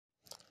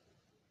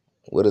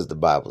What does the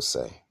Bible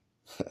say?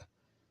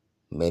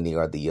 Many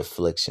are the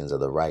afflictions of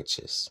the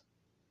righteous,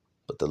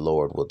 but the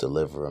Lord will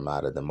deliver him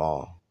out of them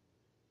all.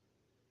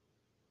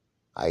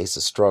 I used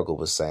to struggle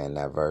with saying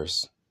that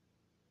verse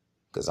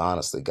because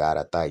honestly, God,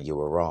 I thought you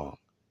were wrong.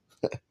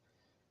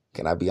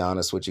 Can I be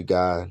honest with you,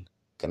 God?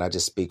 Can I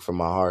just speak from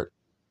my heart?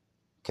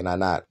 Can I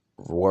not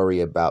worry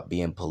about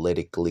being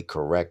politically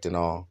correct and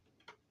all?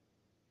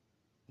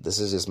 This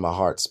is just my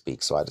heart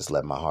speak, so I just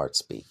let my heart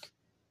speak.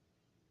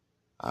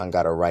 I ain't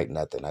got to write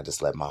nothing. I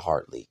just let my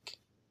heart leak.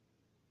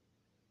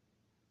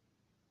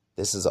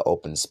 This is an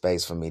open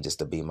space for me just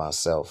to be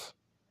myself.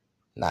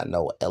 Not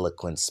no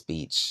eloquent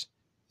speech.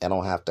 I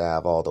don't have to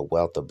have all the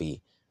wealth to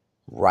be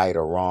right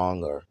or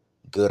wrong or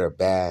good or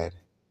bad.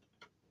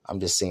 I'm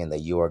just saying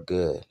that you are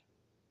good.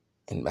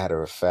 And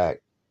matter of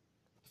fact,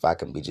 if I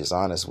can be just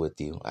honest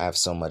with you, I have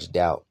so much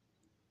doubt.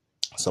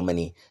 So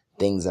many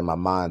things in my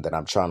mind that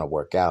I'm trying to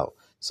work out.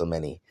 So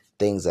many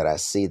things that I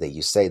see that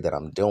you say that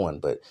I'm doing.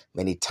 But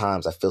many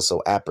times I feel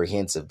so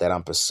apprehensive that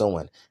I'm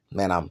pursuing.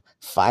 Man, I'm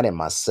fighting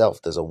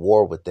myself. There's a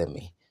war within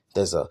me.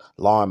 There's a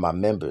law in my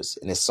members.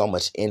 And it's so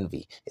much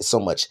envy. It's so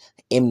much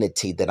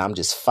enmity that I'm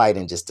just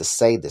fighting just to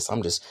say this.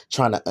 I'm just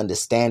trying to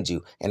understand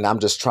you. And I'm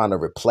just trying to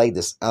replay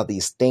this, all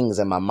these things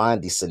in my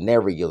mind, these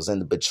scenarios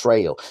and the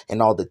betrayal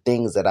and all the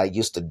things that I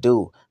used to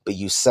do. But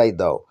you say,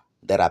 though,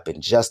 that I've been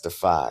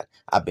justified,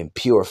 I've been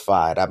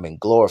purified, I've been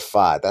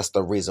glorified. That's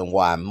the reason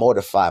why I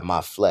mortify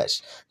my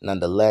flesh.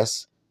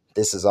 Nonetheless,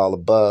 this is all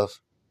above.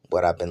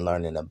 What I've been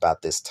learning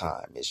about this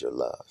time is your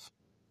love.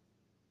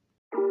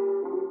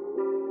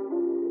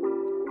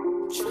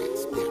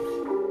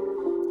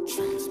 Transparent,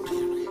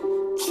 transparent,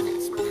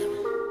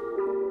 transparent,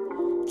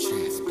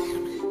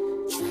 transparent,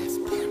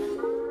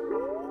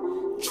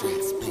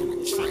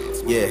 transparent,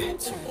 transparent. Yeah,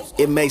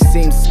 it may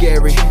seem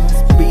scary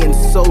being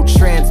so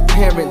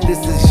transparent. This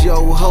is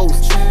your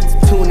host,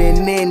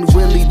 tuning in,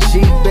 Willie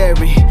G.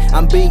 Berry.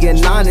 I'm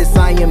being honest,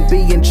 I am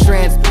being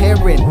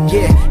transparent.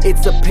 Yeah,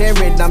 it's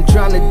apparent I'm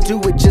trying to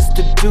do it just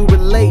to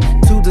relate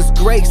to this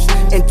grace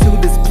and to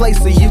this place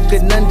so you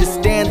can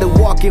understand the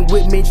walking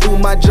with me through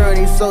my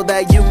journey so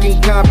that you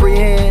can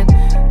comprehend.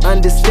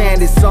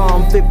 Understand it's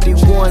Psalm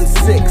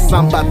 51:6.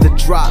 I'm about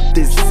to drop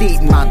this seat,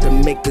 I'm about to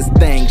make this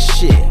thing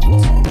shift.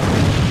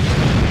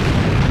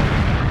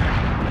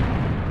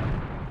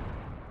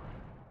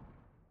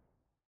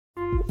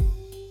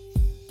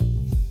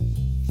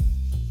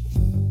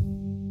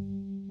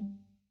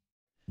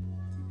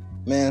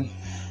 Man,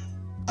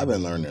 I've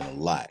been learning a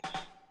lot.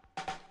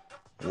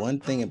 One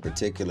thing in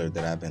particular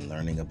that I've been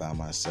learning about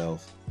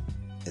myself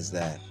is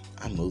that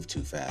I move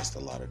too fast a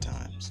lot of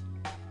times.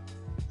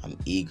 I'm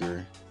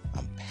eager,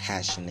 I'm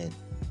passionate,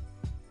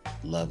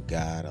 love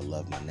God, I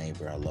love my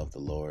neighbor, I love the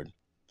Lord.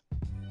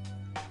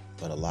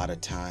 But a lot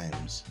of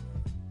times,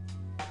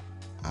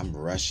 I'm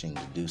rushing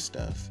to do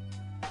stuff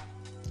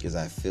because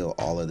I feel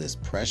all of this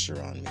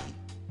pressure on me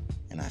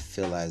and I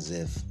feel as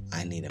if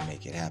I need to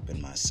make it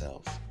happen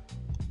myself.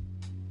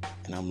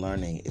 And I'm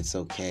learning it's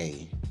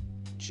okay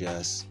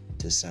just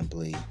to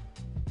simply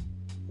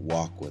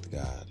walk with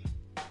God,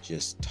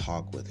 just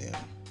talk with Him,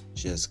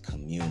 just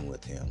commune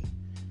with Him,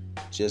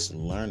 just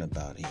learn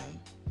about Him,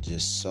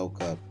 just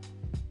soak up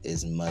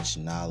as much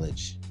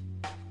knowledge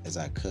as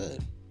I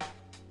could.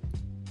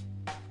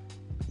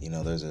 You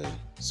know, there's a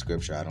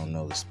scripture, I don't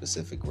know the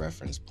specific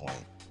reference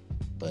point,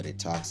 but it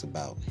talks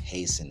about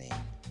hastening.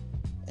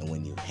 And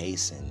when you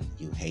hasten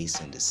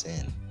to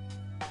sin.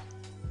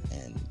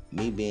 And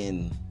me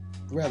being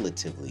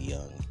relatively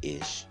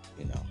young-ish,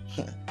 you know,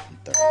 I'm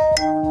 30.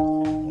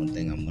 One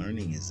thing I'm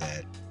learning is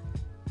that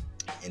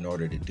in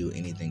order to do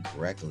anything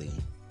correctly,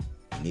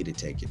 you need to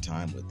take your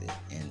time with it.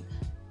 And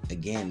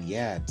again,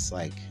 yeah, it's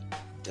like,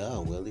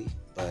 duh, Willie,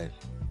 but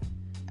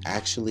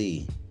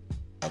actually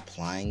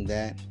applying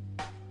that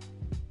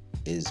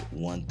is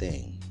one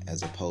thing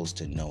as opposed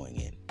to knowing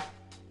it.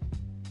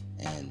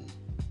 And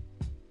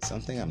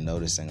something I'm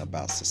noticing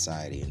about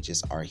society and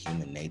just our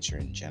human nature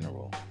in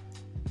general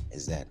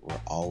is that we're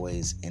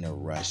always in a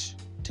rush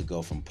to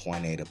go from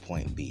point A to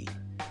point B.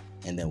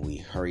 And then we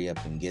hurry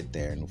up and get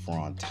there, and if we're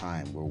on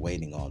time, we're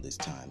waiting all this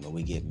time. And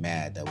we get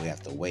mad that we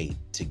have to wait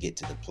to get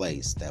to the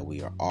place that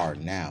we are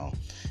now.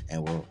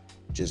 And we're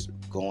just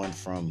going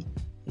from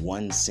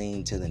one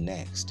scene to the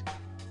next.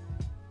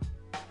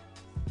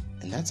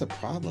 And that's a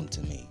problem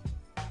to me,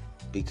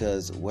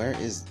 because where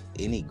is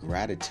any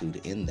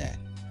gratitude in that?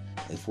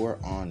 If we're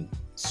on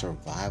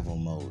survival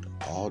mode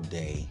all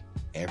day,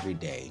 every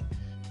day,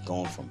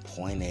 going from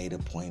point A to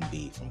point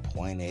B, from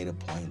point A to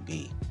point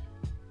B.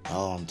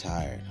 Oh, I'm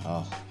tired.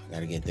 Oh, I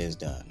gotta get this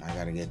done. I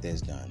gotta get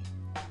this done.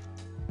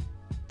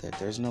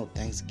 There's no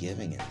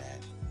Thanksgiving in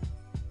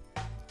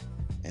that.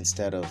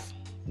 Instead of,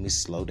 let me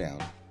slow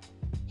down.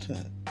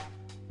 Let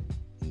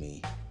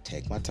me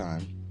take my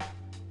time.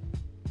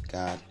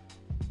 God,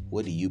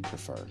 what do you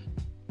prefer?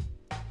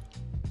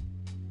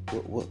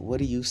 What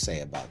do you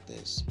say about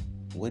this?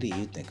 What do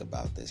you think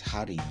about this?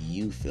 How do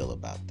you feel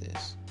about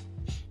this?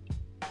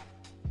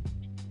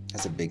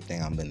 That's a big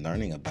thing I've been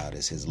learning about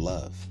is His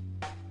love.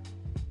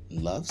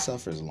 Love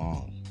suffers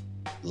long.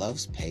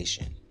 Love's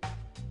patient.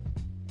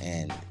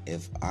 And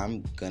if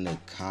I'm gonna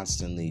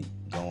constantly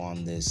go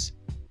on this,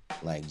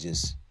 like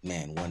just,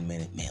 man, 1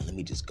 minute, man, let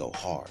me just go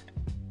hard.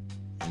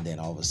 And then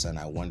all of a sudden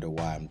I wonder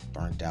why I'm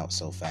burnt out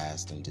so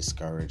fast and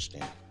discouraged,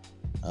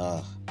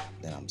 and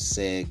then I'm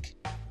sick,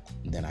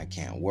 then I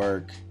can't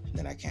work,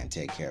 then I can't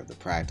take care of the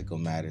practical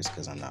matters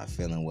because I'm not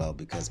feeling well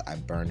because I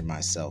burned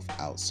myself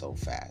out so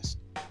fast.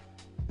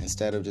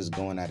 Instead of just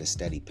going at a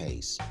steady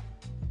pace,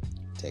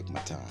 take my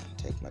time,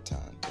 take my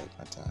time, take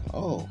my time.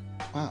 Oh,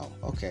 wow,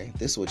 okay,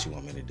 this is what you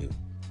want me to do.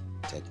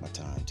 Take my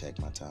time, take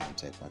my time,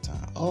 take my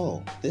time.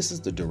 Oh, this is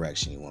the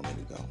direction you want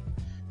me to go.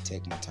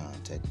 Take my time,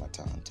 take my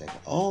time, take my...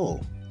 Oh,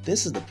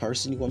 this is the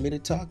person you want me to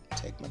talk.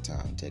 Take my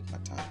time, take my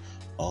time.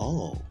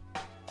 Oh,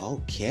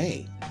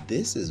 okay,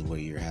 this is where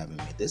you're having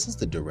me. This is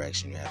the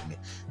direction you're having me.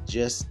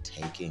 Just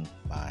taking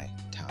my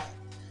time,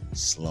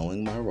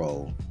 slowing my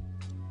roll.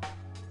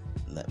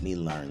 Let me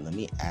learn. Let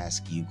me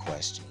ask you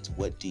questions.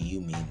 What do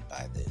you mean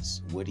by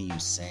this? What are you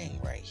saying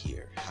right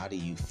here? How do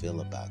you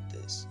feel about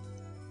this?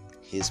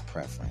 His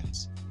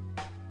preference,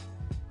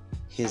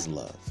 his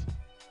love.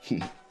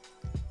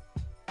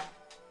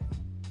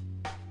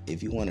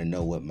 If you want to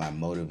know what my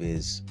motive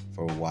is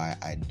for why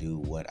I do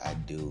what I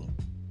do,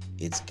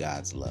 it's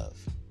God's love.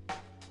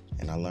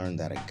 And I learned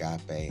that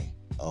agapeo,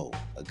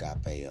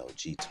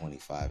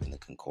 G25 in the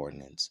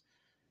concordance,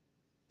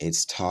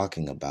 it's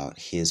talking about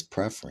his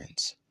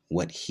preference,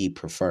 what he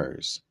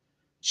prefers,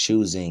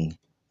 choosing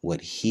what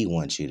he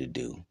wants you to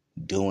do,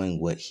 doing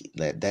what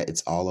that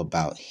it's all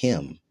about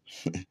him.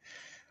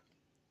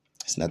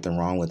 There's nothing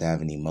wrong with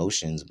having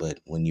emotions, but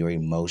when your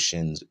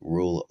emotions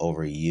rule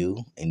over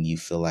you and you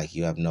feel like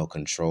you have no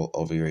control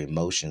over your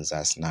emotions,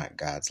 that's not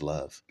God's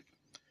love.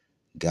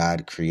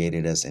 God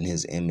created us in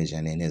his image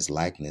and in his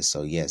likeness.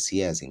 So yes, he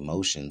has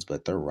emotions,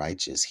 but they're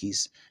righteous.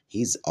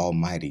 He's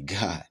Almighty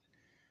God.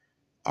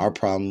 Our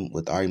problem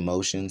with our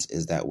emotions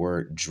is that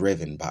we're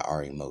driven by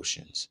our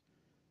emotions.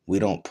 We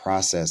don't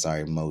process our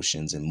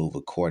emotions and move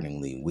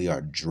accordingly. We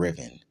are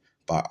driven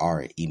by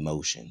our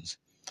emotions.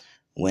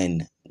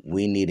 When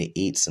we need to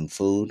eat some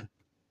food,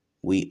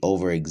 we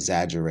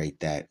over-exaggerate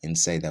that and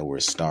say that we're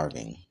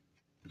starving.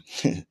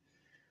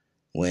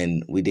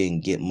 When we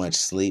didn't get much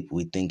sleep,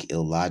 we think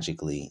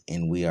illogically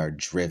and we are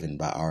driven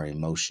by our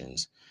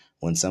emotions.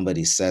 When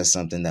somebody says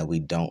something that we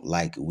don't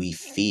like, we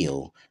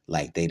feel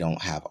like they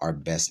don't have our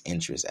best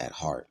interests at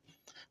heart.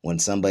 When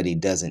somebody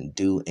doesn't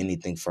do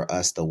anything for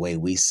us the way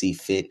we see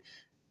fit,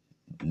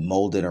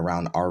 molded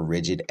around our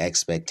rigid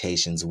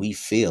expectations, we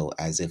feel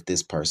as if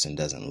this person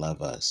doesn't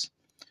love us.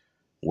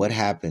 What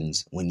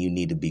happens when you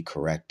need to be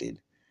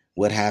corrected?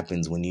 What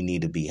happens when you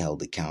need to be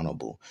held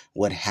accountable?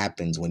 What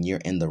happens when you're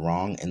in the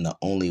wrong and the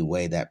only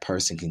way that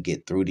person can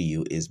get through to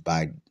you is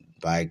by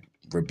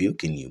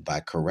rebuking you,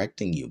 by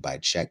correcting you, by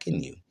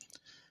checking you?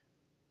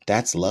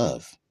 That's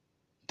love.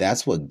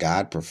 That's what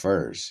God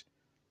prefers.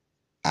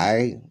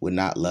 I would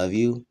not love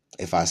you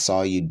if I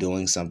saw you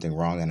doing something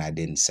wrong and I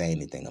didn't say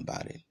anything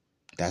about it.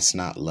 That's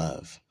not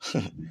love.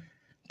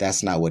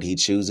 That's not what he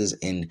chooses.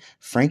 And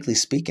frankly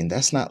speaking,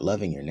 that's not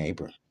loving your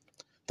neighbor.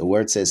 The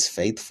word says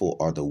faithful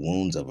are the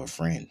wounds of a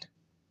friend.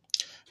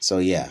 So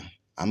yeah,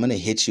 I'm going to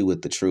hit you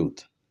with the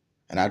truth.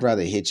 And I'd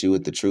rather hit you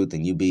with the truth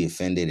than you be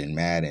offended and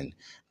mad and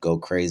go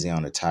crazy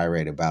on a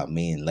tirade about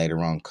me and later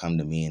on come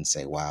to me and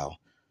say, wow,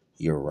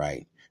 you're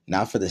right.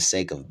 Not for the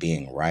sake of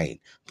being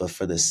right, but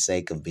for the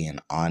sake of being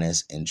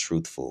honest and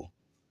truthful.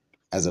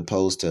 As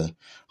opposed to,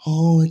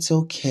 oh, it's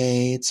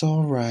okay, it's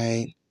all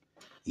right.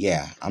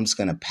 Yeah, I'm just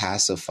going to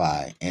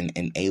pacify and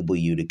enable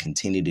you to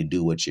continue to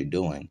do what you're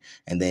doing.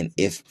 And then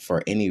if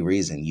for any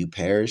reason you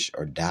perish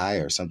or die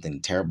or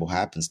something terrible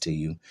happens to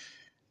you,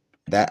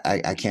 that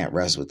I can't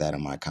rest with that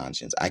in my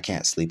conscience. I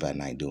can't sleep at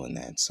night doing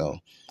that. So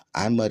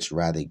I much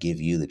rather give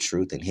you the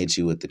truth and hit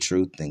you with the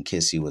truth than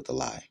kiss you with a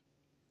lie.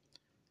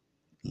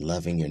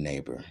 Loving your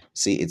neighbor.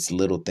 See, it's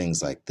little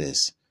things like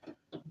this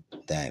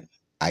that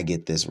I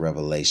get this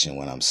revelation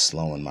when I'm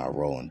slowing my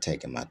roll and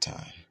taking my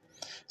time.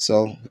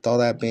 So with all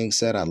that being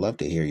said, I'd love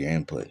to hear your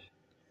input.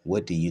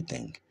 What do you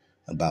think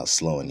about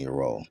slowing your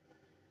roll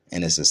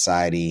in a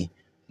society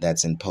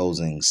that's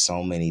imposing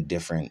so many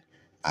different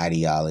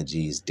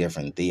ideologies,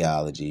 different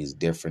theologies,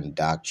 different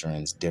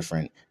doctrines,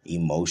 different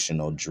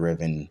emotional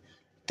driven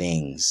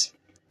things,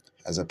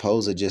 as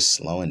opposed to just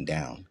slowing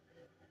down,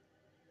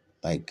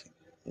 like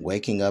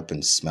waking up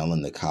and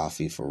smelling the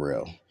coffee for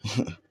real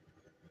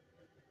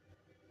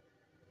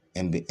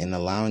and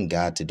allowing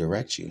God to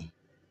direct you.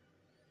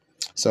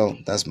 So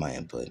that's my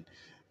input.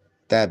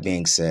 That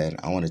being said,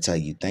 I want to tell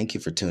you, thank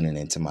you for tuning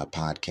into my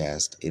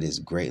podcast. It is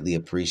greatly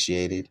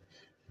appreciated.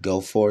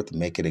 Go forth,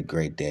 make it a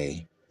great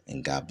day,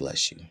 and God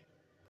bless you.